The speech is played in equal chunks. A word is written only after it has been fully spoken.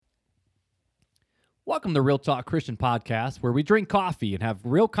Welcome to Real Talk Christian Podcast, where we drink coffee and have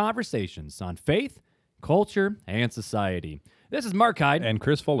real conversations on faith, culture, and society. This is Mark Hyde. And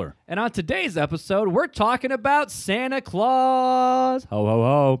Chris Fuller. And on today's episode, we're talking about Santa Claus. Ho, ho,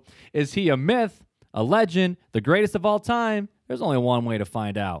 ho. Is he a myth, a legend, the greatest of all time? There's only one way to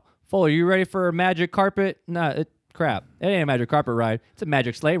find out. Fuller, you ready for a magic carpet? Nah, crap. It ain't a magic carpet ride. It's a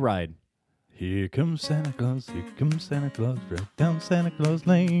magic sleigh ride. Here comes Santa Claus, right down Santa Claus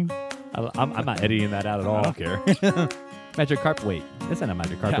Lane. I'm not editing that out at all. I don't care. Magic carpet. Wait, this ain't a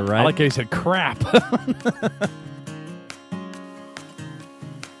magic carpet ride. I like how you said crap.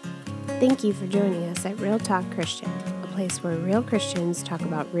 Thank you for joining us at Real Talk Christian, a place where real Christians talk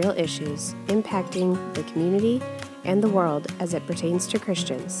about real issues impacting the community and the world as it pertains to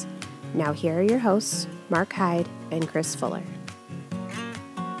Christians. Now here are your hosts, Mark Hyde and Chris Fuller.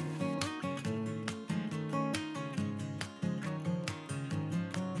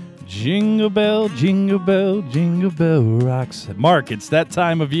 Jingle bell, jingle bell, jingle bell rocks. Mark, it's that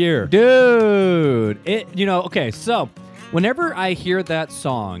time of year. Dude, okay, so whenever I hear that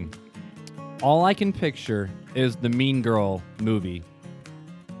song, all I can picture is the Mean Girl movie.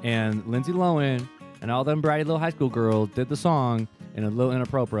 And Lindsay Lohan and all them bratty little high school girls did the song in a little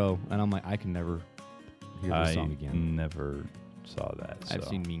inappropriate, and I'm like, I can never hear this song again. I never saw that. I've so.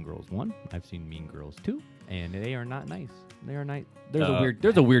 seen Mean Girls 1, I've seen Mean Girls 2, and they are not nice. They are nice.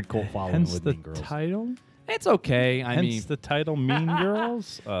 There's a weird cult following Hence with the Mean Girls. title? It's okay. Hence the title Mean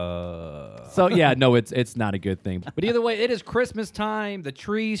Girls? So yeah, no, it's not a good thing. But either way, it is Christmas time. The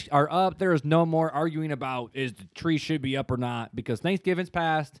trees are up. There is no more arguing about is the tree should be up or not, because Thanksgiving's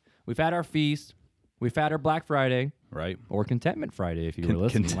passed. We've had our feast. We've had our Black Friday. Right. Or Contentment Friday, if you were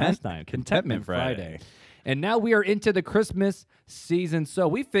listening last time. Contentment Friday. And now we are into the Christmas season. So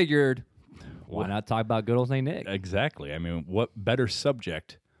we figured, why not talk about good old St. Nick? Exactly. I mean, what better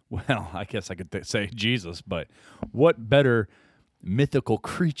subject? Well, I guess I could say Jesus, but what better mythical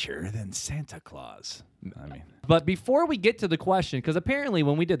creature than Santa Claus? I mean, but before we get to the question, because apparently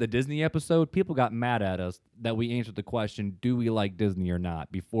when we did the Disney episode, people got mad at us that we answered the question, do we like Disney or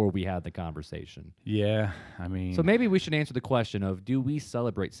not, before we had the conversation. yeah, I mean. So maybe we should answer the question of, do we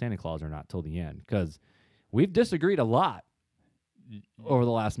celebrate Santa Claus or not till the end? Because we've disagreed a lot over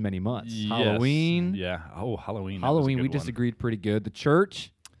the last many months. Yes. Halloween. Yeah. Oh, Halloween. Halloween, we one. disagreed pretty good. The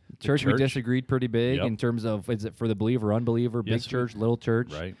church, we disagreed pretty big in terms of, is it for the believer, unbeliever, big church, little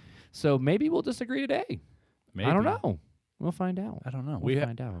church? Right. So maybe we'll disagree today. Maybe. I don't know. We'll find out. I don't know. We'll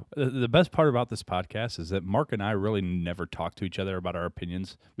find out. The best part about this podcast is that Mark and I really never talk to each other about our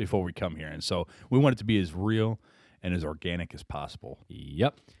opinions before we come here. And so we want it to be as real and as organic as possible.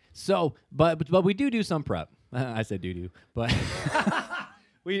 Yep. So, but we do some prep. I said do, but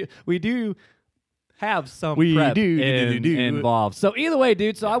we do have some prep involved. So either way,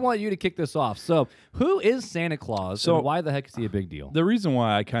 dude, so I want you to kick this off. So who is Santa Claus, and why the heck is he a big deal? The reason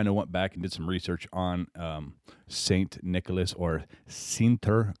why I kind of went back and did some research on Saint Nicholas or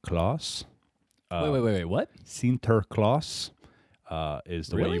Sinterklaas. Wait, what? Sinterklaas is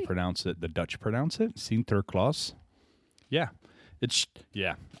the way Really? you pronounce it. The Dutch pronounce it. Sinterklaas. Yeah.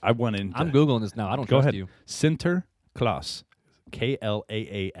 I went into. I'm Googling this now. I don't Go trust ahead. you. Sinterklaas.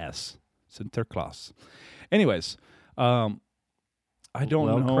 Klaas. Sinterklaas. Anyways, I don't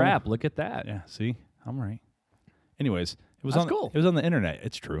know. Well, crap. Look at that. Yeah, see? I'm right. Anyways, it was That's on cool. It was on the internet.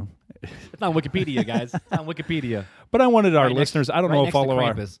 It's true. It's on Wikipedia, guys. It's on Wikipedia. But I wanted our Right next- listeners. I don't right know next if all to of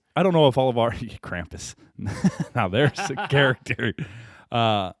our. Krampus. I don't know if all of our Krampus. Now there's a character.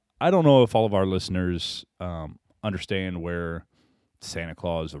 I don't know if all of our listeners understand where Santa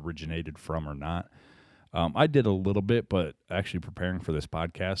Claus originated from or not. I did a little bit, but actually preparing for this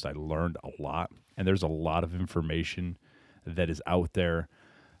podcast, I learned a lot, and there's a lot of information that is out there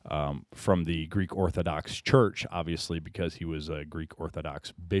from the Greek Orthodox Church, obviously, because he was a Greek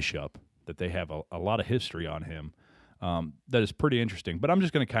Orthodox bishop, that they have a lot of history on him that is pretty interesting. But I'm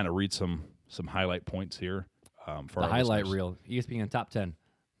just going to kind of read some highlight points here for The our highlight listeners. reel. ESPN top 10.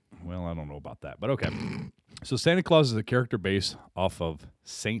 Well, I don't know about that, but okay. So Santa Claus is a character based off of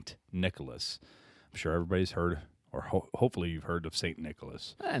Saint Nicholas. I'm sure everybody's heard, or hopefully you've heard of Saint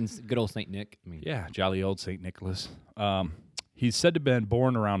Nicholas. And good old St. Nick. I mean, Yeah, jolly old Saint Nicholas. He's said to have been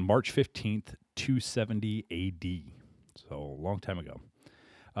born around March 15th, 270 A.D., so a long time ago.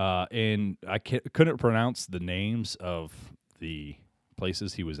 And I couldn't pronounce the names of the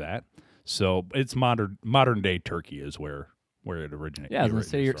places he was at, so it's modern day Turkey is where it originated. Yeah,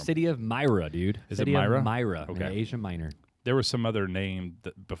 it's the city of Myra, dude. Is city it Myra? Of Myra, Okay. in Asia Minor. There was some other name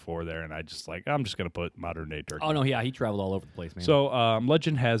before there, and I'm just going to put modern day Turkey. Oh, no, yeah, he traveled all over the place, man. So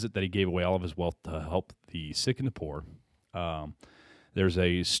legend has it that he gave away all of his wealth to help the sick and the poor. There's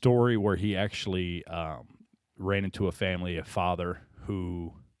a story where he actually ran into a family, a father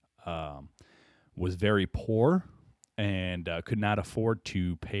who was very poor and could not afford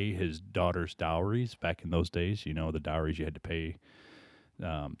to pay his daughter's dowries back in those days. You know, the dowries you had to pay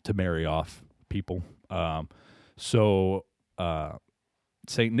to marry off people. So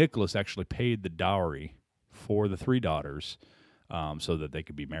St. Nicholas actually paid the dowry for the 3 daughters so that they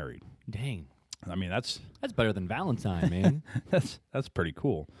could be married. Dang. I mean, that's better than Valentine, man. that's pretty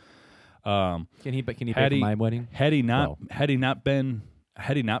cool. Can he pay for my wedding? Had he not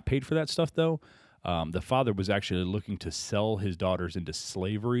paid for that stuff though, the father was actually looking to sell his daughters into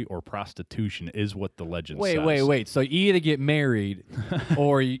slavery or prostitution, is what the legend says. Wait. So you either get married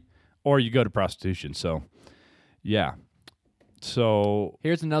or you... or you go to prostitution. So, yeah. So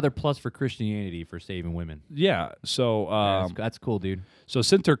Here's another plus for Christianity for saving women. yeah. So That's cool, dude. So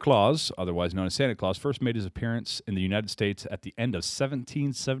Sinterklaas, otherwise known as Santa Claus, first made his appearance in the United States at the end of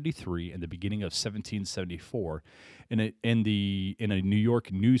 1773 and the beginning of 1774 in a New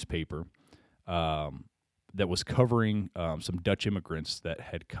York newspaper that was covering some Dutch immigrants that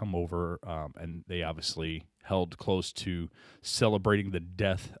had come over, and they obviously held close to celebrating the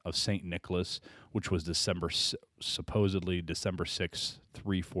death of Saint Nicholas, which was supposedly December 6,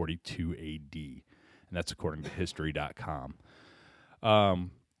 342 A.D., and that's according to History.com.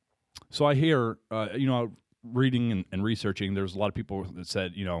 So I hear, reading and researching, there's a lot of people that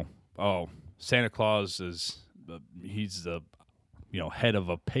said, Santa Claus he's the, head of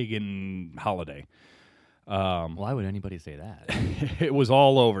a pagan holiday. Why would anybody say that? It was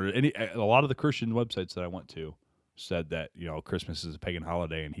all over. A lot of the Christian websites that I went to said that, Christmas is a pagan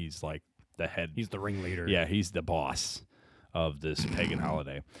holiday and he's like the head. He's the ringleader. Yeah, he's the boss of this pagan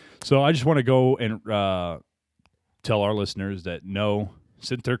holiday. So I just want to go and tell our listeners that no,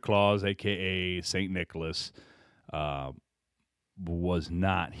 Sinterklaas, a.k.a. St. Nicholas, was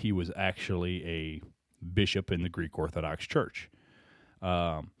not. He was actually a bishop in the Greek Orthodox Church.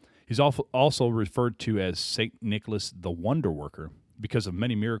 He's also referred to as St. Nicholas the Wonder Worker because of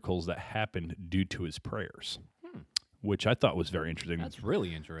many miracles that happened due to his prayers, which I thought was very interesting. That's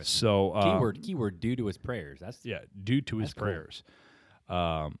really interesting. So keyword due to his prayers. Due to his cool. prayers.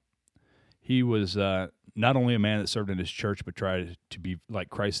 He was not only a man that served in his church, but tried to be like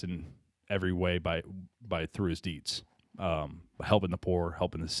Christ in every way by through his deeds, helping the poor,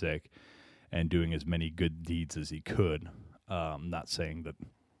 helping the sick, and doing as many good deeds as he could. Not saying that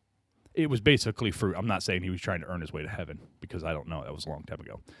it was basically fruit. I'm not saying he was trying to earn his way to heaven because I don't know. That was a long time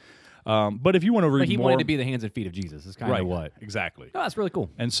ago. But if you want to read But he more, wanted to be the hands and feet of Jesus. Is kind of what. Exactly. No, that's really cool.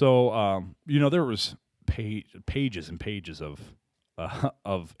 And so, there was pages and pages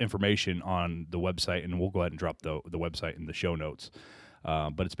of information on the website, and we'll go ahead and drop the website in the show notes.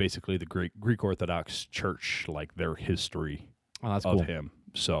 But it's basically the Greek Orthodox Church, like their history That's of cool. him.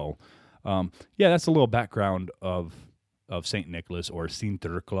 So, that's a little background of Saint Nicholas or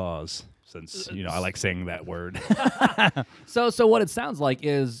Sinterklaas, since I like saying that word. So what it sounds like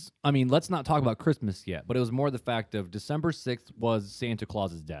is, let's not talk about Christmas yet, but it was more the fact of December 6th was Santa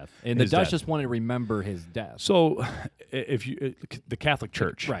Claus's death, and the Dutch just wanted to remember his death. So, the Catholic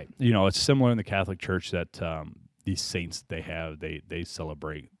Church, right? It's similar in the Catholic Church that these saints they have, they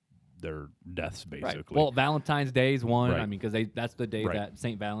celebrate their deaths basically. Right. Well, Valentine's Day is one. Right. Because that's the day that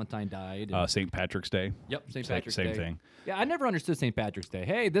Saint Valentine died. St. Patrick's Day. Yep, St. Patrick's Day. Same thing. Yeah, I never understood St. Patrick's Day.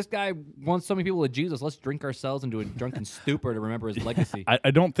 Hey, this guy wants so many people to Jesus. Let's drink ourselves into a drunken stupor to remember his legacy.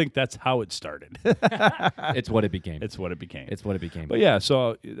 I don't think that's how it started. It's what it became. It's what it became. It's what it became. But yeah,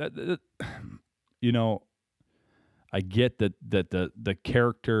 so I get that the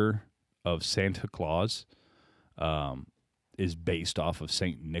character of Santa Claus is based off of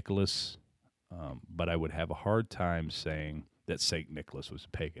St. Nicholas, but I would have a hard time saying that St. Nicholas was a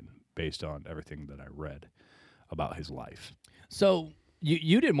pagan based on everything that I read about his life. So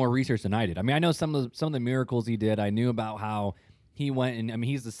you did more research than I did. I know some of the miracles he did. I knew about how he went and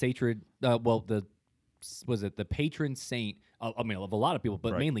he's the sacred. The patron saint. Of a lot of people,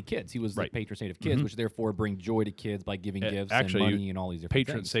 but mainly kids. He was the patron saint of kids, which therefore bring joy to kids by giving gifts and money and all these different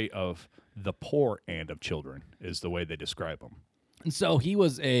patron things. saint of the poor and of children is the way they describe him. And so he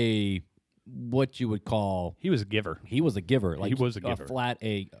was what you would call... He was a giver. He was a giver. Like he was a giver. Flat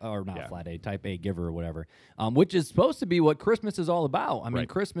A, or not flat A, type A giver or whatever, which is supposed to be what Christmas is all about.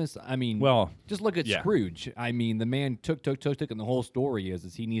 Christmas, just look at Scrooge. The man took, and the whole story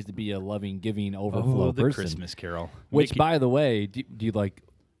is he needs to be a loving, giving, overflow the person. Christmas Carol. Which, by the way, do you like...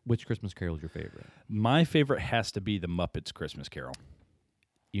 Which Christmas Carol is your favorite? My favorite has to be the Muppets Christmas Carol.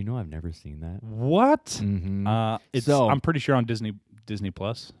 I've never seen that. What? Mm-hmm. I'm pretty sure on Disney Disney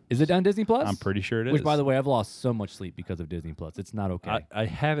Plus. Is it on Disney Plus? I'm pretty sure it is. Which, by the way, I've lost so much sleep because of Disney Plus. It's not okay. I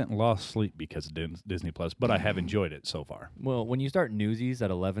haven't lost sleep because of Disney Plus, but I have enjoyed it so far. Well, when you start Newsies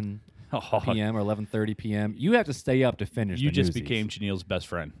at 11 Oh, p.m. or 11:30 p.m., you have to stay up to finish. you the just Newsies. became Janelle's best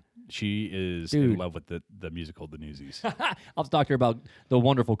friend. She is Dude. in love with the musical The Newsies. I was talking to her about the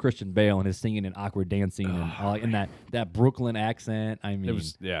wonderful Christian Bale and his singing and awkward dancing and all, in that Brooklyn accent. I mean, It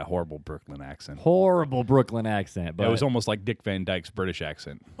was horrible Brooklyn accent. horrible Brooklyn accent. But It was almost like Dick Van Dyke's British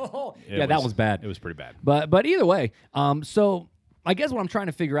accent. yeah, that was bad. It was pretty bad. But either way, so I guess what I'm trying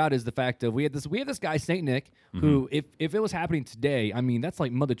to figure out is the fact of we have this guy Saint Nick who if it was happening today, I mean that's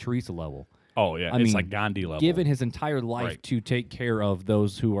like Mother Teresa level. Oh yeah, I it's mean, like Gandhi level. Given his entire life Right. to take care of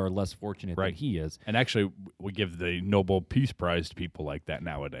those who are less fortunate than Right. he is. And actually, we give the Nobel Peace Prize to people like that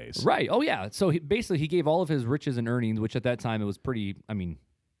nowadays. Right. Oh yeah. So basically, he gave all of his riches and earnings, which at that time it was pretty. I mean,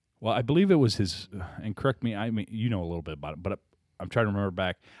 Well, I believe it was his, and correct me, I mean, you know a little bit about it, but I'm trying to remember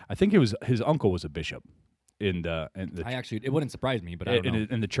back. I think it was his uncle was a bishop in the it wouldn't surprise me, but I don't know.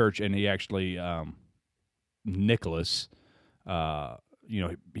 in the church, and he actually Nicholas,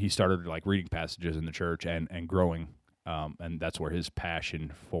 he started like reading passages in the church and growing, and that's where his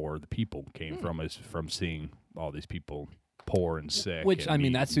passion for the people came from, is from seeing all these people poor and sick. Which and I mean,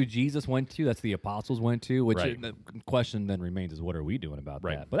 needy. that's who Jesus went to. That's the apostles went to. Which Right. the question then remains is what are we doing about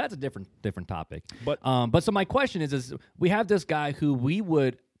Right. that? But that's a different topic. But- but so my question is we have this guy who we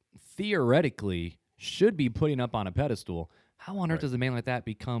would theoretically should be putting up on a pedestal. How on earth Right. does a man like that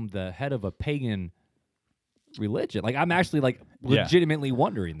become the head of a pagan religion? Like I'm actually like Yeah. legitimately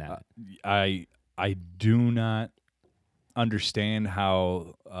wondering that. I do not understand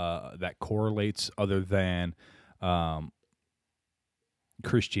how that correlates, other than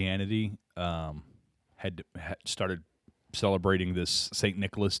Christianity had started celebrating this St.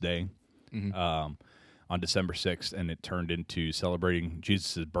 Nicholas Day on December 6th, and it turned into celebrating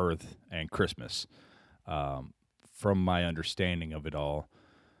Jesus' birth and Christmas. From my understanding of it all,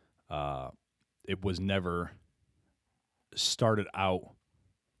 it was never started out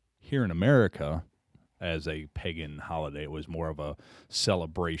here in America as a pagan holiday. It was more of a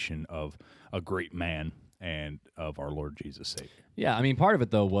celebration of a great man and of our Lord Jesus Savior. Yeah, I mean, part of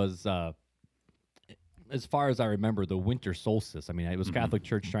it though was, as far as I remember, the winter solstice. I mean, it was Catholic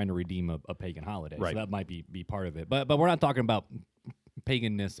Church trying to redeem a pagan holiday, Right. so that might be part of it. But we're not talking about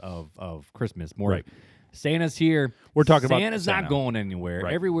paganness of Christmas. More, Right. Santa's here. We're talking about Santa's Santa. not going anywhere.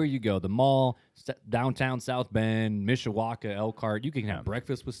 Right. Everywhere you go, the mall, downtown South Bend, Mishawaka, Elkhart, you can have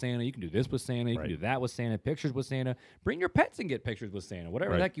breakfast with Santa. You can do this with Santa. You Right. can do that with Santa. Pictures with Santa. Bring your pets and get pictures with Santa. Whatever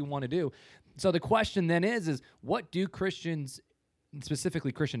the Right. heck you want to do. So the question then is what do Christians,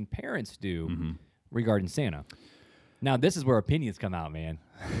 specifically Christian parents, do regarding Santa? Now this is where opinions come out, man.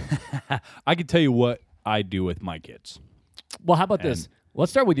 I can tell you what I do with my kids. Well, how about this? Let's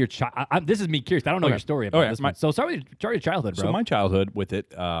start with your child. This is me curious. I don't know Okay. your story about Okay, this my- one. So start with your childhood, bro. So my childhood with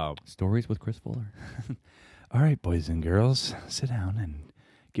it, Stories with Chris Fuller. all right, boys and girls, sit down and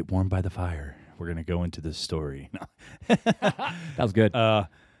get warm by the fire. We're going to go into this story. No. That was good.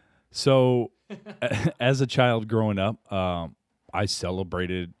 So, as a child growing up, I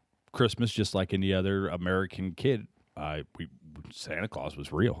celebrated Christmas just like any other American kid. Santa Claus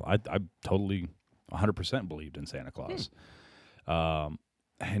was real. I totally 100% believed in Santa Claus.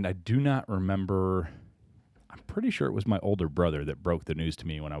 And I do not remember. I'm pretty sure it was my older brother that broke the news to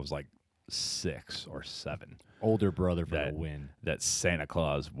me when I was like 6 or 7 Older brother for the win. that Santa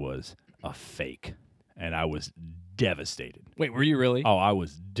Claus was a fake, and I was devastated. Wait, were you really? Oh, I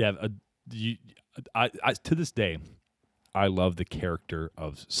was I to this day, I love the character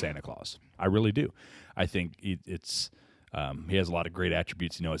of Santa Claus. I really do. I think it's he has a lot of great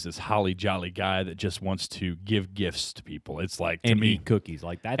attributes. You know, it's this holly jolly guy that just wants to give gifts to people. It's like to and me, eat cookies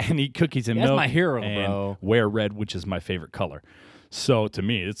like that. and eat cookies and That's milk. my hero, and bro. Wear red, which is my favorite color. So to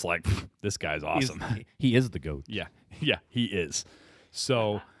me, it's like this guy's awesome. He is the goat. Yeah, he is.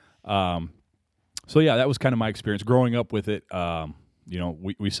 So, so yeah, that was kind of my experience growing up with it. You know,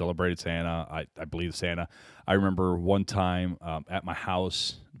 we celebrated Santa. I believe Santa. I remember one time at my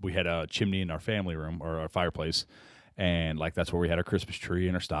house, we had a chimney in our family room or our fireplace, and like that's where we had our Christmas tree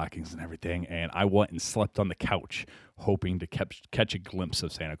and our stockings and everything. And I went and slept on the couch, hoping to catch a glimpse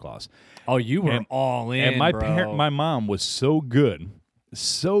of Santa Claus. Oh, you were all in, And my bro. my mom was so good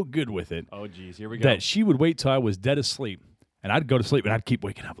with it. Oh, geez, here we go. That she would wait till I was dead asleep, and I'd go to sleep, and I'd keep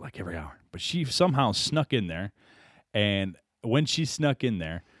waking up like every hour. But she somehow snuck in there, and when she snuck in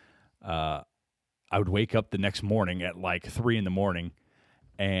there, I would wake up the next morning at like 3 a.m,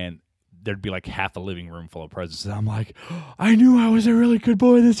 and there'd be like half a living room full of presents. And I'm like, I knew I was a really good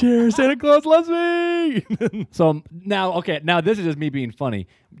boy this year. Santa Claus loves me. So now this is just me being funny.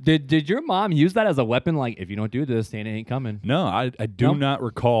 Did your mom use that as a weapon? Like, if you don't do this, Santa ain't coming. No, I do not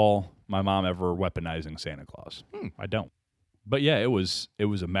recall my mom ever weaponizing Santa Claus. I don't. But yeah, it was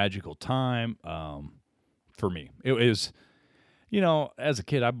a magical time for me. It was, as a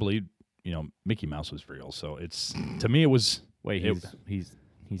kid, I believed, Mickey Mouse was real. So to me, it was. Wait, he's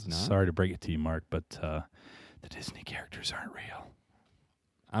not? Sorry to break it to you, Mark, but the Disney characters aren't real.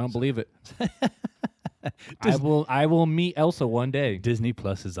 I don't believe it. I will meet Elsa one day. Disney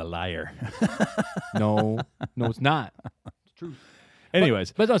Plus is a liar. No, it's not. It's true.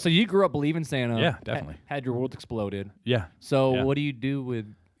 Anyways. But so you grew up believing Santa. Yeah, definitely. Had your world exploded. Yeah. So Yeah. what do you do with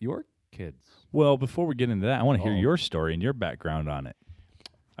your kids? Well, before we get into that, I want to hear your story and your background on it.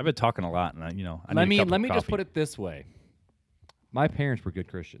 I've been talking a lot, and I need a cup let of me just coffee. put it this way. My parents were good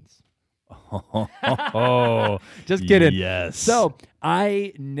Christians. Oh, Just kidding. Yes. So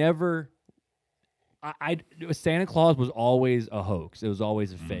I never. Santa Claus was always a hoax. It was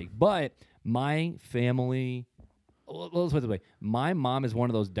always a fake. But my family. Let's put it this way. My mom is one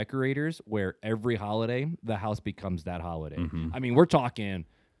of those decorators where every holiday the house becomes that holiday. I mean, we're talking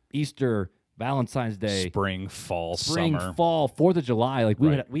Easter, Valentine's Day, spring, summer. fall, 4th of July. Like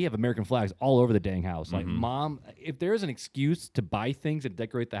we have American flags all over the dang house. Like Mom, if there's an excuse to buy things and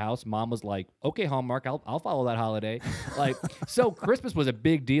decorate the house, Mom was like, "Okay, Hallmark, I'll follow that holiday." Like, so Christmas was a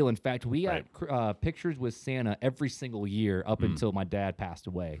big deal. In fact, we got pictures with Santa every single year up until my dad passed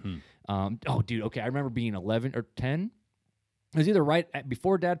away. Dude, okay, I remember being 11 or 10. It was either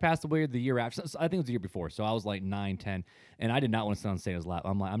before Dad passed away or the year after. I think it was the year before. So I was like 9, 10, and I did not want to sit on Santa's lap.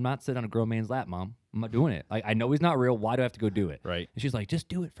 I'm like, I'm not sitting on a grown man's lap, Mom. I'm not doing it. I know he's not real. Why do I have to go do it? Right. And she's like, just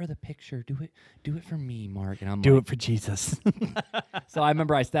do it for the picture. Do it for me, Mark. And I'm Do like, it for Jesus. So I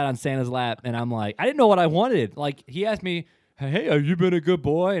remember I sat on Santa's lap, and I'm like, I didn't know what I wanted. Like, he asked me, "Hey, have you been a good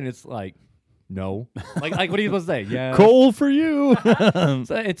boy?" And it's like, no. Like what are you supposed to say? Yeah. Coal for you.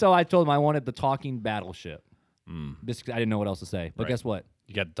 So I told him I wanted the talking battleship. Just 'cause I didn't know what else to say. But guess what?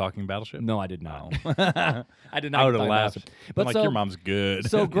 You got the talking battleship? No, I did not. Oh. I did not. I would get have the laughed. battleship. But like, your mom's good.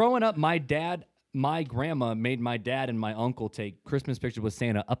 So growing up, my grandma made my dad and my uncle take Christmas pictures with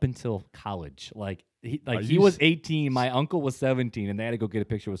Santa up until college. Like he was 18, my uncle was 17, and they had to go get a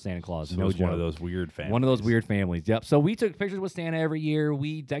picture with Santa Claus. So no it was joke. one of those weird families. One of those weird families. Yep. So we took pictures with Santa every year.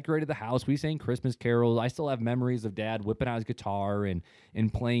 We decorated the house. We sang Christmas carols. I still have memories of Dad whipping out his guitar and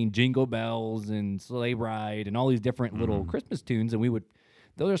playing Jingle Bells and Sleigh Ride and all these different little Christmas tunes. And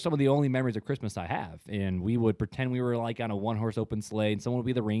those are some of the only memories of Christmas I have. And we would pretend we were like on a one-horse open sleigh, and someone would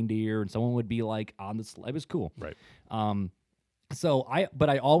be the reindeer, and someone would be like on the sleigh. It was cool. Right. So I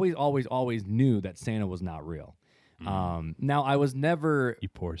always knew that Santa was not real. Now I was never You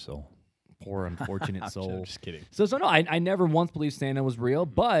poor soul. poor unfortunate soul. I'm just kidding. So no, I never once believed Santa was real,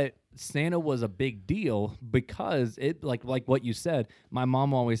 but Santa was a big deal because it like what you said. My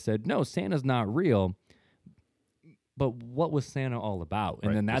mom always said, "No, Santa's not real." But what was Santa all about? And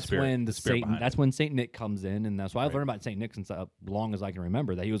Right, then the that's spirit- when the spirit Satan. behind That's it. when Saint Nick comes in, and that's why I've learned about Saint Nick since long as I can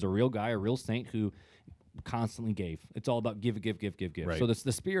remember. That he was a real guy, a real saint who constantly gave. It's all about give. Right. So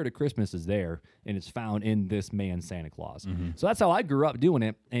the spirit of Christmas is there, and it's found in this man, Santa Claus. Mm-hmm. So that's how I grew up doing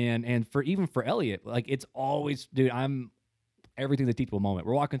it. And for Elliot, like it's always, dude, I'm everything's a teachable moment.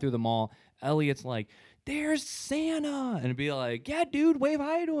 We're walking through the mall. Elliot's like, "There's Santa," and be like, "Yeah, dude, wave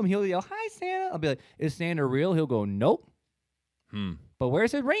hi to him." He'll yell, "Hi, Santa." I'll be like, "Is Santa real?" He'll go, "Nope." But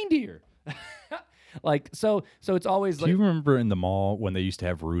where's his reindeer? Like so it's always Do like you remember in the mall when they used to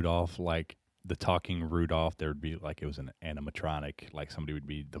have Rudolph, like the talking Rudolph? There would be like it was an animatronic, like somebody would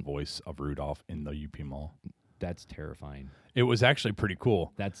be the voice of Rudolph in the UP Mall. that's terrifying. It was actually pretty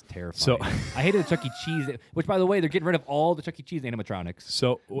cool. That's terrifying. So- I hated the Chuck E. Cheese, which by the way, they're getting rid of all the Chuck E. Cheese animatronics.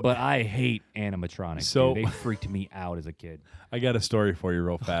 So But I hate animatronics. So- dude. They freaked me out as a kid. I got a story for you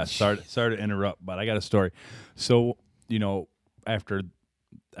real fast. Sorry to interrupt, but I got a story. So, after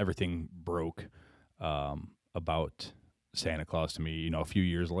everything broke about Santa Claus to me, a few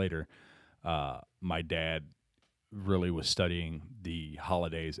years later, my dad really was studying the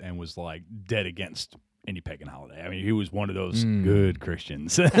holidays and was like dead against any pagan holiday. I mean, he was one of those good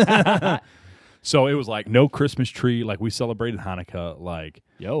Christians. So it was like no Christmas tree. Like we celebrated Hanukkah. Like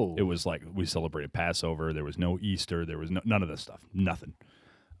it was like we celebrated Passover. There was no Easter. There was none of this stuff. Nothing.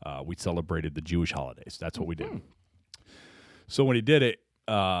 We celebrated the Jewish holidays. That's what we did. So when he did it,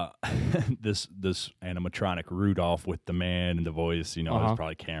 this animatronic Rudolph with the man and the voice, it was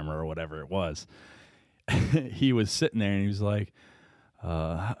probably camera or whatever it was. He was sitting there and he was like,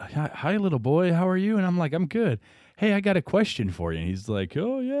 "Hi, little boy. How are you?" And I'm like, "I'm good." hey, I got a question for you. And he's like,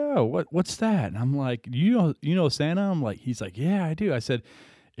 oh, yeah, what's that? And I'm like, you know Santa? He's like, yeah, I do. I said,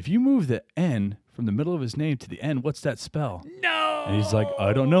 if you move the N from the middle of his name to the end, what's that spell? No. And he's like,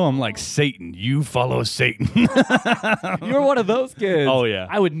 I don't know. I'm like, Satan. You follow Satan. You're one of those kids. Oh, yeah.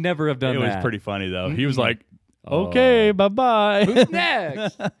 I would never have done It that. was pretty funny, though. He was like, okay, bye-bye. Who's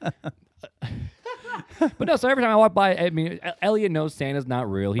next? But no, so every time I walk by, I mean, Elliot knows Santa's not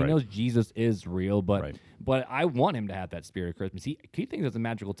real. He Right. knows Jesus is real, but Right. but I want him to have that spirit of Christmas. He thinks it's a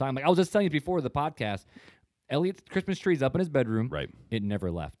magical time. Like I was just telling you before the podcast, Elliot's Christmas tree's up in his bedroom. Right. It never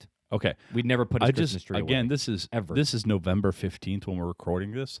left. Okay. We'd never put his Christmas tree again, away. this is Ever. this is November 15th when we're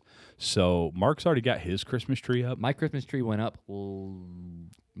recording this. So Mark's already got his Christmas tree up. My Christmas tree went up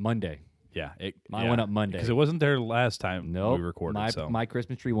Monday. Yeah. Mine went up Monday. Because it wasn't there last time Nope. we recorded. So My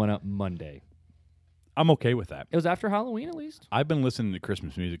Christmas tree went up Monday. I'm okay with that. It was after Halloween, at least. I've been listening to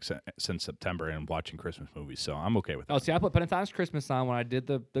Christmas music since September and watching Christmas movies, so I'm okay with that. Oh, see, I put Pentatonic Christmas on when I did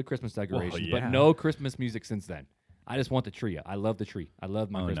the Christmas decorations, yeah. but no Christmas music since then. I just want the tree. I love the tree. I love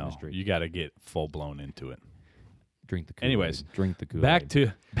my Christmas tree. You got to get full blown into it. Drink the Kool-Aid. Anyways, drink the Kool-Aid. Back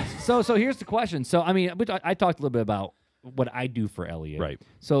to So here's the question. So I mean, I talked a little bit about what I do for Elliot. Right.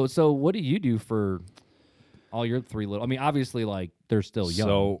 So what do you do for all your three little? I mean, obviously, like they're still young.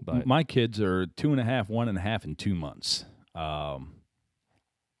 So but my kids are 2.5, 1.5, and 2 months.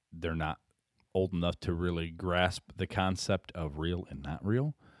 They're not old enough to really grasp the concept of real and not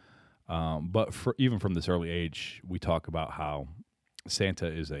real. But even from this early age, we talk about how Santa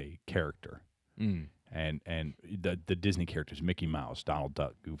is a character, and the Disney characters, Mickey Mouse, Donald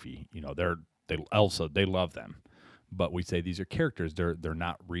Duck, Goofy. You know, Elsa. They love them, but we say these are characters. They're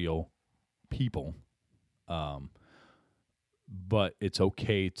not real people. But it's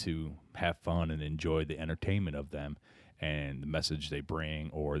okay to have fun and enjoy the entertainment of them and the message they bring,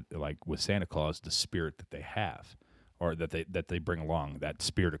 or like with Santa Claus, the spirit that they have, or that they bring along, that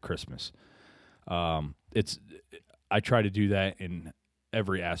spirit of Christmas. I try to do that in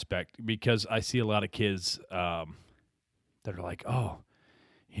every aspect because I see a lot of kids that are like, oh,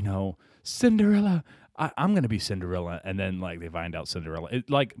 you know, Cinderella. I'm going to be Cinderella, and then like they find out Cinderella.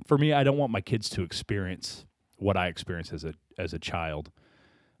 Like for me, I don't want my kids to experience what I experienced as a child.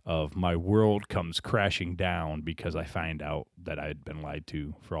 Of my world comes crashing down because I find out that I had been lied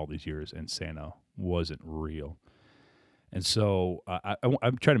to for all these years, and Santa wasn't real. And so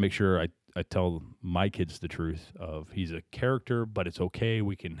I'm trying to make sure I tell my kids the truth of he's a character, but it's okay.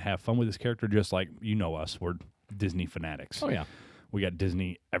 We can have fun with this character, just like you know us. We're Disney fanatics. oh yeah, We got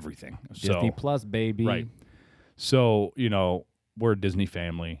Disney everything. Disney Plus, baby. Right. So, you know, we're a Disney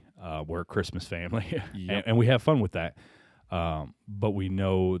family. We're a Christmas family. Yep. and we have fun with that. But we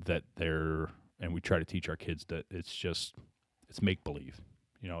know that and we try to teach our kids that it's make-believe.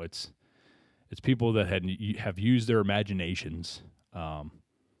 You know, it's people that have used their imaginations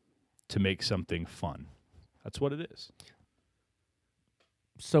to make something fun. That's what it is.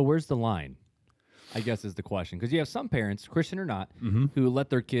 So where's the line? I guess is the question, because you have some parents, Christian or not, Mm-hmm. who let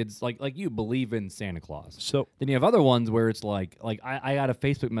their kids like you believe in Santa Claus. So Then you have other ones where it's like I got a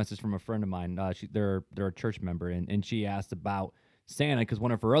Facebook message from a friend of mine. They're a church member, and she asked about Santa because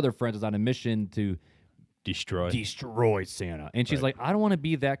one of her other friends was on a mission to destroy Santa, and she's Right. like, I don't want to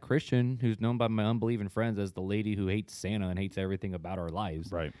be that Christian who's known by my unbelieving friends as the lady who hates Santa and hates everything about our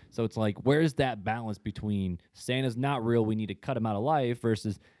lives. Right. So it's like, where's that balance between Santa's not real, we need to cut him out of life,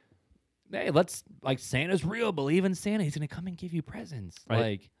 versus hey, Santa's real. Believe in Santa. He's gonna come and give you presents. Right.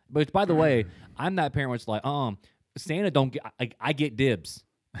 Like, but by the way, I'm that parent which like, Santa don't get. I get dibs.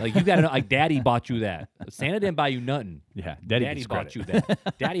 Like you gotta know. Like Daddy bought you that. Santa didn't buy you nothing. yeah, Daddy gets bought credit. you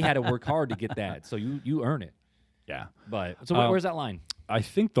that. Daddy had to work hard to get that. So you earn it. Yeah. But so where's that line? I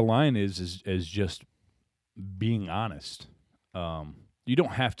think the line is just being honest. You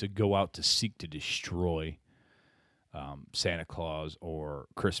don't have to go out to seek to destroy Santa Claus or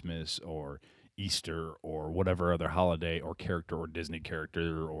Christmas or Easter or whatever other holiday or character or Disney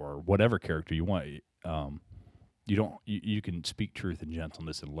character or whatever character you want. You can speak truth and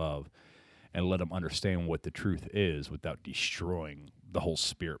gentleness and love and let them understand what the truth is without destroying the whole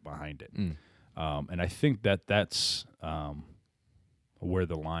spirit behind it. And I think that's where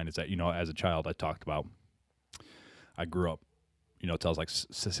the line is at. You know, as a child, I talked about, I grew up, you know, till I was like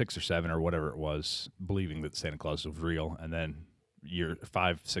 6 or 7 or whatever it was, believing that Santa Claus was real. And then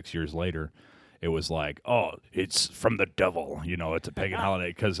 5-6 years later, it was like, oh, it's from the devil. You know, it's a pagan holiday,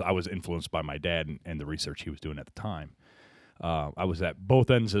 because I was influenced by my dad and the research he was doing at the time. I was at both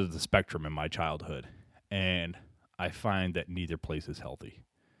ends of the spectrum in my childhood, and I find that neither place is healthy.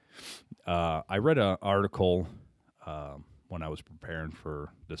 I read an article when I was preparing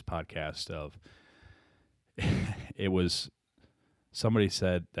for this podcast of it was somebody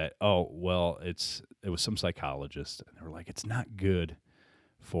said that, oh, well, it was some psychologist, and they were like, it's not good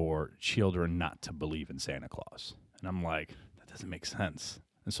for children not to believe in Santa Claus. And I'm like, that doesn't make sense.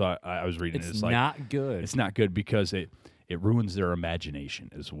 And so I was reading It's it's like, not good. it's not good because it ruins their imagination,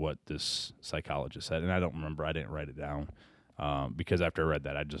 is what this psychologist said. And I don't remember, I didn't write it down, because after I read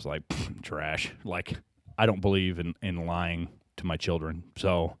that, I just like, trash. Like, I don't believe in lying to my children.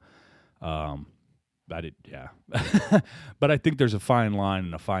 So, I did, yeah. But I think there's a fine line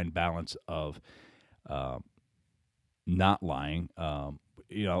and a fine balance of not lying.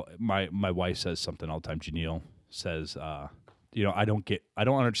 My wife says something all the time. Janelle says, I don't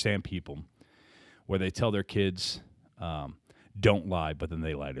understand people where they tell their kids, don't lie, but then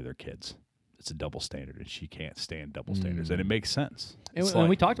they lie to their kids. It's a double standard, and she can't stand double standards, and it makes sense. And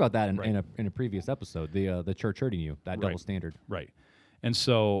we talked about that Right. in a previous episode, the church hurting you, that double Right. standard. Right. And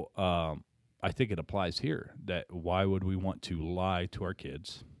so I think it applies here, that why would we want to lie to our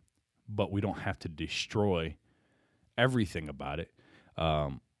kids, but we don't have to destroy everything about it.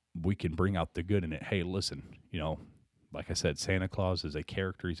 We can bring out the good in it. Hey, listen, like I said, Santa Claus is a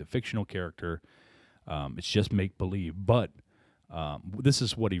character. He's a fictional character. It's just make-believe, but this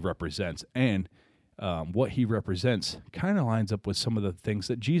is what he represents. And what he represents kind of lines up with some of the things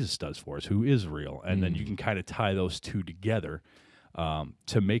that Jesus does for us, who is real. And then you can kind of tie those two together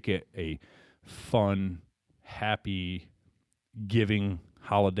to make it a fun, happy, giving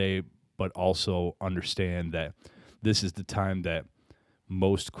holiday, but also understand that this is the time that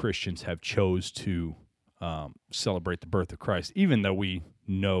most Christians have chose to celebrate the birth of Christ, even though we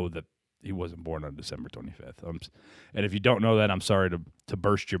know that he wasn't born on December 25th. And if you don't know that, I'm sorry to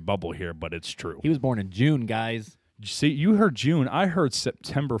burst your bubble here, but it's true. He was born in June, guys. See, you heard June. I heard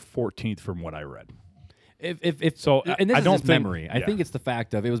September 14th from what I read. If So, and this I is don't just think- memory. I yeah. think it's the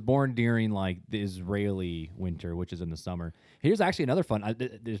fact of it was born during like the Israeli winter, which is in the summer. Here's actually another fun.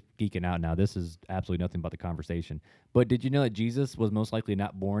 Just geeking out now. This is absolutely nothing but the conversation. But did you know that Jesus was most likely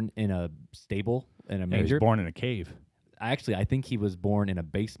not born in a stable in a He was manger? born in a cave. Actually, I think he was born in a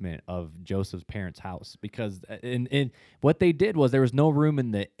basement of Joseph's parents' house, because in what they did was there was no room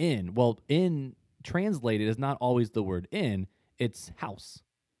in the inn. Well, inn translated is not always the word inn, it's house.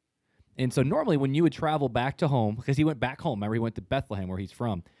 And so normally when you would travel back to home, because he went back home, remember he went to Bethlehem where he's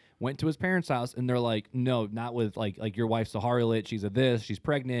from, went to his parents' house, and they're like, no, not with like your wife's a harlot, she's a this, she's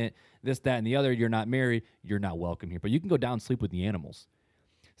pregnant, this, that, and the other, you're not married, you're not welcome here. But you can go down and sleep with the animals.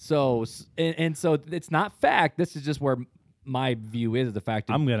 So and so it's not fact. This is just where my view is the fact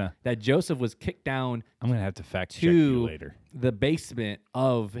that Joseph was kicked down I'm gonna have to fact check you to later. the basement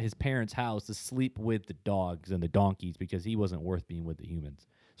of his parents' house to sleep with the dogs and the donkeys because he wasn't worth being with the humans.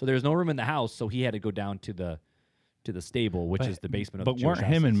 So there was no room in the house, so he had to go down to the stable, which is the basement of the But Jewish weren't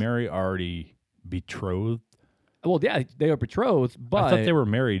him and houses. Mary already betrothed? Well, yeah, they were betrothed, but I thought they were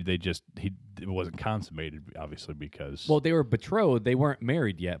married. It wasn't consummated, obviously, because well, they were betrothed. They weren't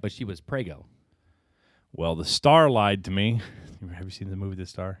married yet, but she was prego. well, the Star lied to me. Have you seen the movie The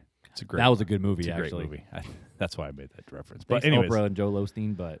Star? It's a great. That was a good movie, It's a actually. great movie. That's why I made that reference. Thanks But anyways, Oprah and Joel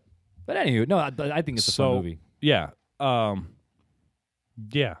Osteen, but anywho, no, I think it's a fun movie. yeah,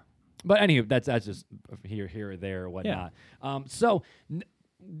 yeah. But anywho, that's just here or there or whatnot.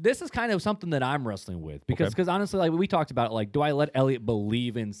 This is kind of something that I'm wrestling with because honestly, like we talked about, like, do I let Elliot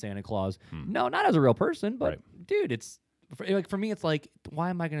believe in Santa Claus? No, not as a real person, but dude, it's for me. It's like,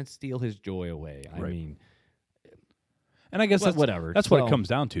 why am I going to steal his joy away? I mean, and I guess that's whatever. That's what it comes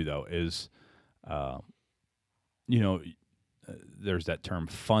down to, though. Is there's that term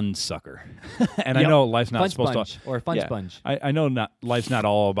 "fun sucker," and I know life's not fun supposed sponge to or fun sponge. I know life's not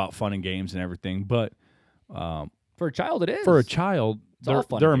all about fun and games and everything, but For a child, it is. for a child, all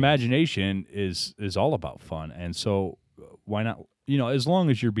fun their and games. imagination is all about fun, and so why not? As long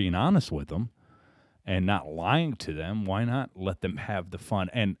as you're being honest with them and not lying to them, why not let them have the fun?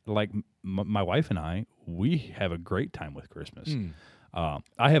 And like my wife and I, we have a great time with Christmas.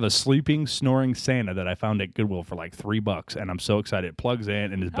 I have a sleeping, snoring Santa that I found at Goodwill for like $3, and I'm so excited. It plugs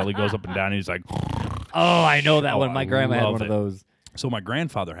in, and his belly goes up and down, and he's like, Oh, I know that Oh, one. My I grandma had love one of it. those. So my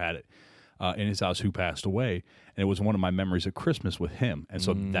grandfather had it in his house, who passed away, and it was one of my memories of Christmas with him, and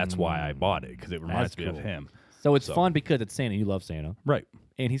so that's why I bought it, because it reminds me of cool. him. So it's fun because it's Santa. You love Santa, Right,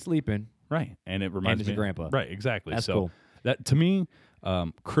 and he's sleeping. right, and it reminds it's me your grandpa. Right, exactly. That's so cool. that to me,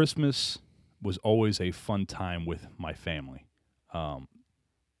 Christmas was always a fun time with my family.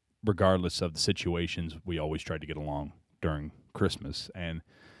 Regardless of the situations, we always tried to get along during Christmas. And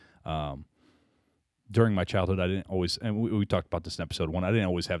during my childhood, I didn't always, and we talked about this in episode 1, I didn't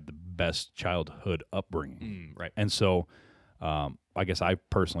always have the best childhood upbringing. Right. And so I guess I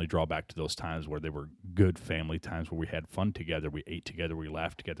personally draw back to those times where they were good family times where we had fun together, we ate together, we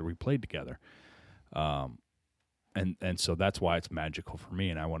laughed together, we played together. And so that's why it's magical for me,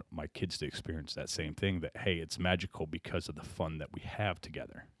 and I want my kids to experience that same thing, that, hey, it's magical because of the fun that we have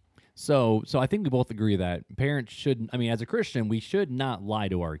together. So I think we both agree that parents shouldn't, I mean, as a Christian, we should not lie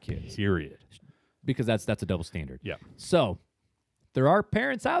to our kids. Period. Because that's a double standard. Yeah. So there are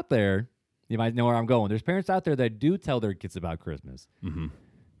parents out there, you might know where I'm going. There's parents out there that do tell their kids about Christmas. Mm-hmm.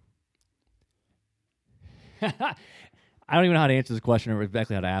 I don't even know how to answer this question or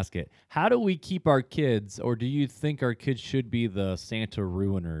exactly how to ask it. How do we keep our kids, or do you think our kids should be the Santa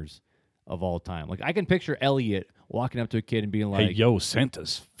ruiners of all time? Like, I can picture Elliot walking up to a kid and being like, hey, yo,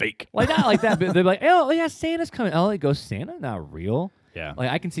 Santa's fake. like, not like that, but they're like, oh, yeah, Santa's coming. Elliot goes, Santa? Not real. Yeah. Like,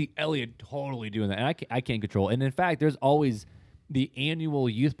 I can see Elliot totally doing that, and I can't control it. And in fact, there's always the annual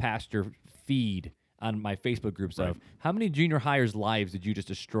youth pastor feed on my Facebook groups of how many junior hires' lives did you just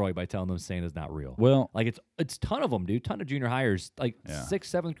destroy by telling them Santa's not real? Well, like it's ton of them, dude. Ton of junior hires, like 6th,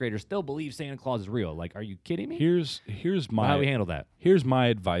 7th graders still believe Santa Claus is real. Like, are you kidding me? here's my how do we handle that? Here's my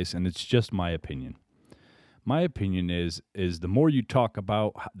advice, and it's just my opinion. My opinion is the more you talk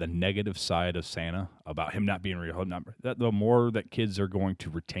about the negative side of Santa, about him not being real, the more that kids are going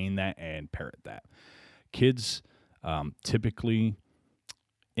to retain that and parrot that. Kids typically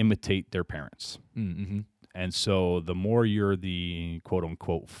imitate their parents. Mm-hmm. And so the more you're the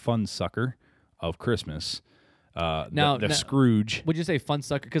quote-unquote fun sucker of Christmas, Now, Scrooge. Would you say fun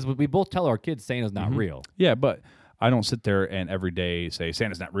sucker? Because we both tell our kids Santa's not real. Yeah, but I don't sit there and every day say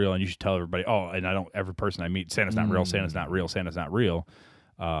Santa's not real, and you should tell everybody, and I don't, every person I meet, Santa's not real, Santa's not real, Santa's not real.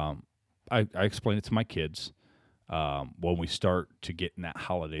 I explain it to my kids when we start to get in that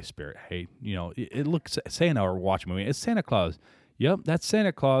holiday spirit. Hey, it looks, Santa, or watch a movie, it's Santa Claus. Yep, that's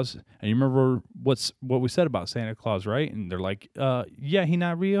Santa Claus. And you remember what we said about Santa Claus, right? And they're like, yeah, he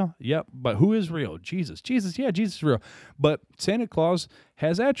not real? Yep, but who is real? Jesus. Yeah, Jesus is real. But Santa Claus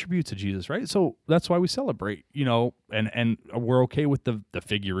has attributes of Jesus, right? So that's why we celebrate, and we're okay with the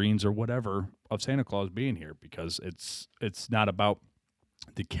figurines or whatever of Santa Claus being here, because it's not about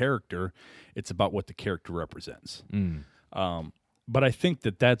the character, it's about what the character represents. But I think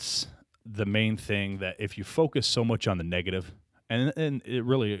that's the main thing, that if you focus so much on the negative, and it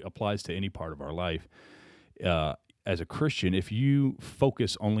really applies to any part of our life. As a Christian, if you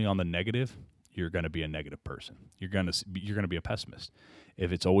focus only on the negative, you're going to be a negative person. You're going to be a pessimist.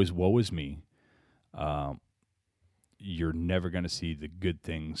 If it's always woe is me, you're never going to see the good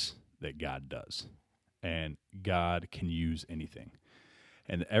things that God does. And God can use anything.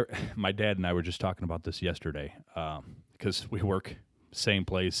 And my dad and I were just talking about this yesterday, because we work same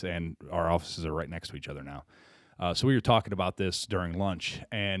place and our offices are right next to each other now. So we were talking about this during lunch,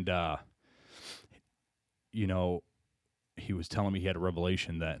 and he was telling me he had a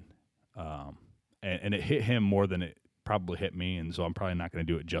revelation that, and it hit him more than it probably hit me, and so I'm probably not going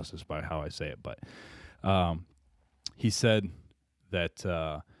to do it justice by how I say it, but he said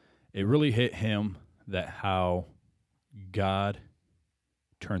that it really hit him that how God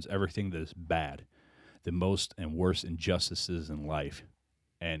turns everything that is bad, the most and worst injustices in life,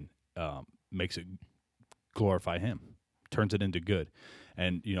 and makes it glorify him, turns it into good.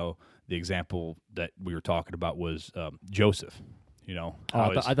 And the example that we were talking about was Joseph. I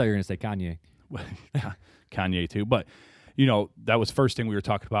thought you were going to say Kanye. Kanye too, but that was the first thing we were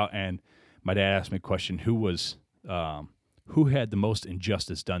talking about. And my dad asked me a question: who had the most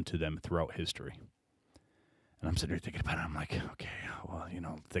injustice done to them throughout history? And I'm sitting there thinking about it. I'm like, okay, well,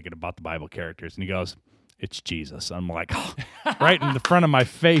 thinking about the Bible characters, and he goes, it's Jesus. I'm like, right in the front of my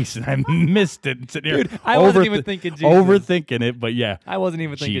face, and I missed it. Sitting here, dude, I wasn't even thinking Jesus. Overthinking it, but yeah. I wasn't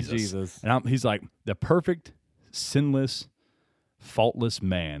even thinking Jesus. And he's like, the perfect, sinless, faultless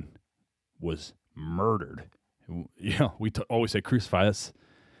man was murdered. We always say crucify.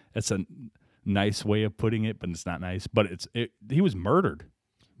 That's a nice way of putting it, but it's not nice. But he was murdered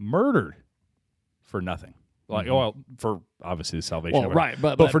for nothing. Like, for obviously the salvation. Well, right,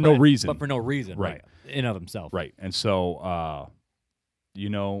 but for no reason. But for no reason, right? In of himself, right? And so,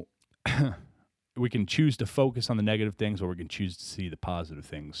 we can choose to focus on the negative things, or we can choose to see the positive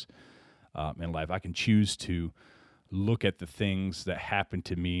things in life. I can choose to look at the things that happen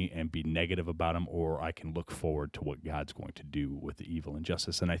to me and be negative about them, or I can look forward to what God's going to do with the evil and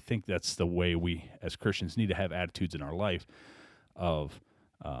justice. And I think that's the way we, as Christians, need to have attitudes in our life of.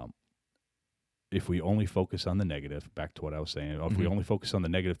 If we only focus on the negative, back to what I was saying, if we only focus on the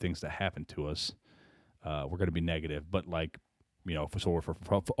negative things that happen to us, we're going to be negative. But if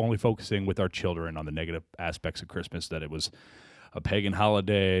we're only focusing with our children on the negative aspects of Christmas, that it was a pagan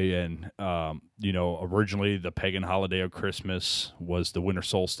holiday, and originally the pagan holiday of Christmas was the winter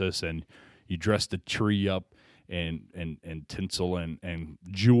solstice, and you dressed the tree up and tinsel and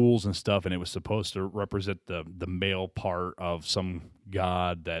jewels and stuff, and it was supposed to represent the male part of some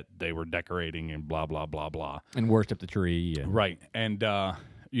god that they were decorating and blah blah blah blah. And worship the tree. And Right, and a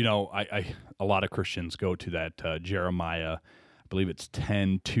lot of Christians go to that Jeremiah, I believe it's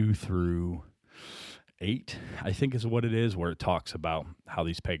 10:2 through 8, I think is what it is, where it talks about how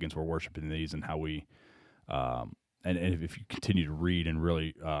these pagans were worshiping these and how we, and if you continue to read and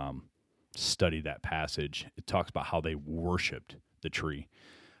really study that passage, it talks about how they worshipped the tree.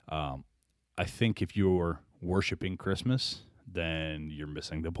 I think if you're worshiping Christmas, then you're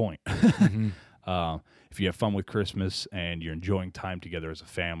missing the point. If you have fun with Christmas and you're enjoying time together as a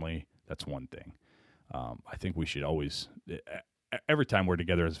family, that's one thing. I think we should always, every time we're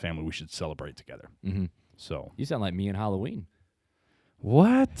together as a family, we should celebrate together. Mm-hmm. So You sound like me in Halloween.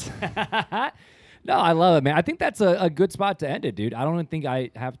 what? No, I love it, man. I think that's a good spot to end it, dude. I don't even think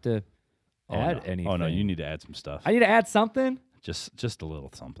I have to add anything. Oh no, you need to add some stuff. I need to add something? Just a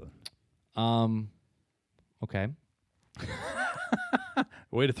little something. Okay.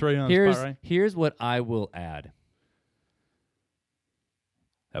 Way to throw you on the spot, right? Here's what I will add.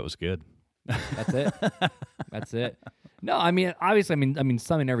 That was good. That's it. That's it. No, I mean, obviously, I mean,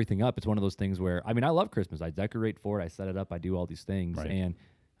 summing everything up, it's one of those things where, I mean, I love Christmas. I decorate for it. I set it up. I do all these things. Right. And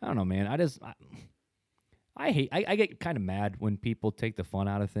I don't know, man. I get kind of mad when people take the fun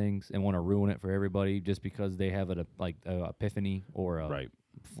out of things and want to ruin it for everybody just because they have a epiphany or I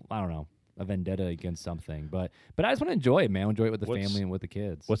don't know, a vendetta against something. But I just want to enjoy it, man. Enjoy it with the family and with the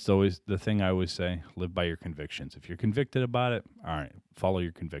kids. What's always the thing I always say? Live by your convictions. If you're convicted about it, all right, follow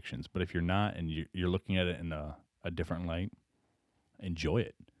your convictions. But if you're not and you're looking at it in a different light, enjoy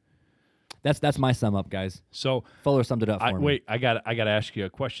it. That's my sum up, guys. So Fuller summed it up for me. Wait, I got to ask you a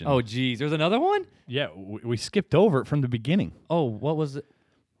question. Oh, geez, there's another one. Yeah, we skipped over it from the beginning. Oh, what was it?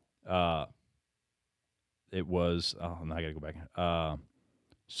 It was. Oh, now I got to go back.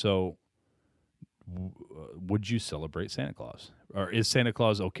 So, would you celebrate Santa Claus, or is Santa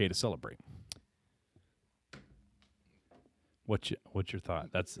Claus okay to celebrate? What's your thought?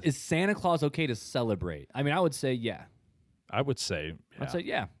 Is Santa Claus okay to celebrate? I mean, I would say yeah. I would say. Yeah. I'd say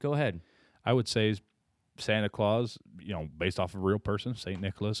yeah. Go ahead. I would say Santa Claus, based off of a real person, St.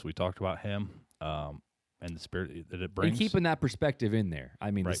 Nicholas. We talked about him and the spirit that it brings. And keeping that perspective in there.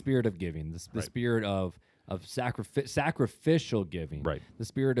 I mean, Right. the spirit of giving, the Right. spirit of sacrificial giving, Right. the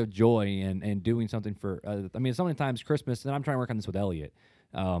spirit of joy and doing something for. I mean, so many times Christmas, and I'm trying to work on this with Elliot,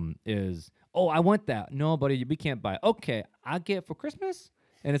 is, oh, I want that. No, buddy, we can't buy it. Okay, I get it for Christmas.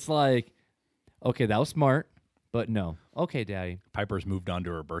 And it's like, okay, that was smart. But no. Okay, Daddy. Piper's moved on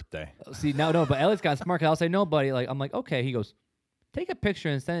to her birthday. See, no, but Elliot's got smart. 'Cause I'll say, no, buddy. Like, I'm like, okay. He goes, take a picture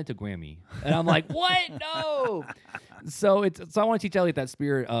and send it to Grammy. And I'm like, what? No. So I want to teach Elliot that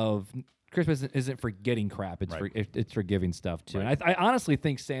spirit of Christmas isn't for getting crap. It's Right. it's for giving stuff too. Right. And I honestly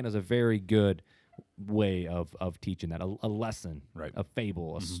think Santa's a very good way of teaching that, a lesson, Right. a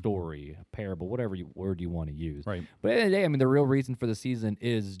fable, a story, a parable, whatever word you want to use. Right. But at the end of the day, I mean, the real reason for the season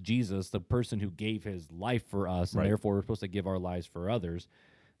is Jesus, the person who gave his life for us, and Right. therefore we're supposed to give our lives for others.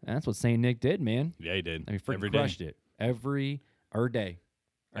 And that's what Saint Nick did, man. Yeah, he did. I mean, freaking Every day. crushed it every day.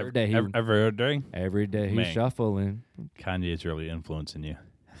 Every day. Every day. He's Man. shuffling. Kanye's really influencing you.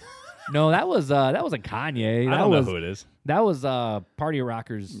 No, that was a Kanye. I That don't was know who it is. that was Party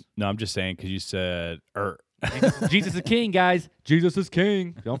Rockers. No, I'm just saying because you said, Jesus is king, guys. Jesus is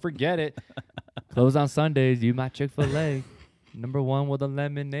king. Don't forget it. Close on Sundays. You my Chick-fil-A. Number one with a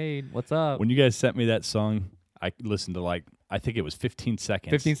lemonade. What's up? when you guys sent me that song, I listened to I think it was 15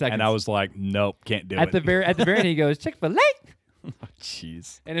 seconds. 15 seconds. And I was like, nope, can't do at it. the very end, he goes Chick-fil-A.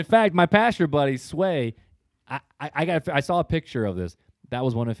 Jeez. And in fact, my pastor buddy Sway, I saw a picture of this. That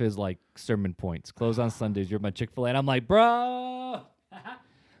was one of his sermon points. Close on Sundays. You're my Chick-fil-A. And I'm like, bro,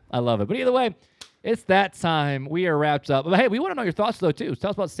 I love it. But either way, it's that time. We are wrapped up. But hey, we want to know your thoughts though too.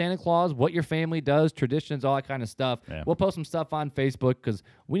 Tell us about Santa Claus, what your family does, traditions, all that kind of stuff. Yeah. We'll post some stuff on Facebook because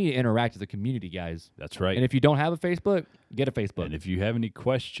we need to interact as a community, guys. That's right. And if you don't have a Facebook, get a Facebook. And if you have any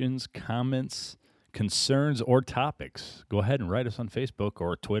questions, comments, concerns, or topics, go ahead and write us on Facebook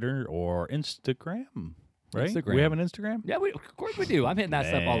or Twitter or Instagram. Right? Instagram. We have an Instagram? Yeah, of course we do. I'm hitting that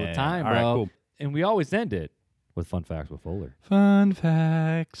stuff all the Man. time, All bro. right, cool. And we always end it with fun facts with Fuller. Fun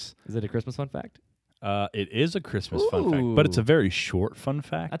facts. Is it a Christmas fun fact? It is a Christmas fun fact, but it's a very short fun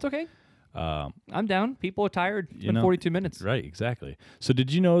fact. That's okay. I'm down. People are tired. It's been know, 42 minutes. Right, exactly. So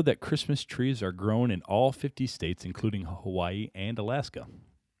did you know that Christmas trees are grown in all 50 states, including Hawaii and Alaska?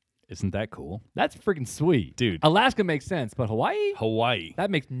 Isn't that cool? That's freaking sweet. Dude. Alaska makes sense, but Hawaii?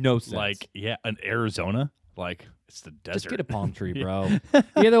 That makes no sense. Like, yeah, and Arizona, like, it's the desert. Just get a palm tree, bro.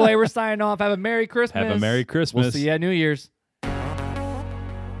 Either way, we're signing off. Have a Merry Christmas. Have a Merry Christmas. We'll see you at New Year's.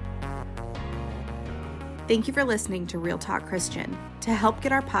 Thank you for listening to Real Talk Christian. To help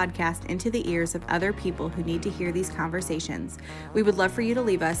get our podcast into the ears of other people who need to hear these conversations, we would love for you to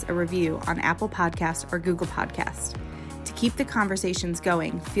leave us a review on Apple Podcasts or Google Podcasts. To keep the conversations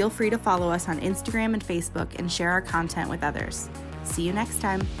going, feel free to follow us on Instagram and Facebook and share our content with others. See you next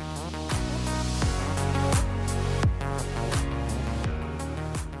time.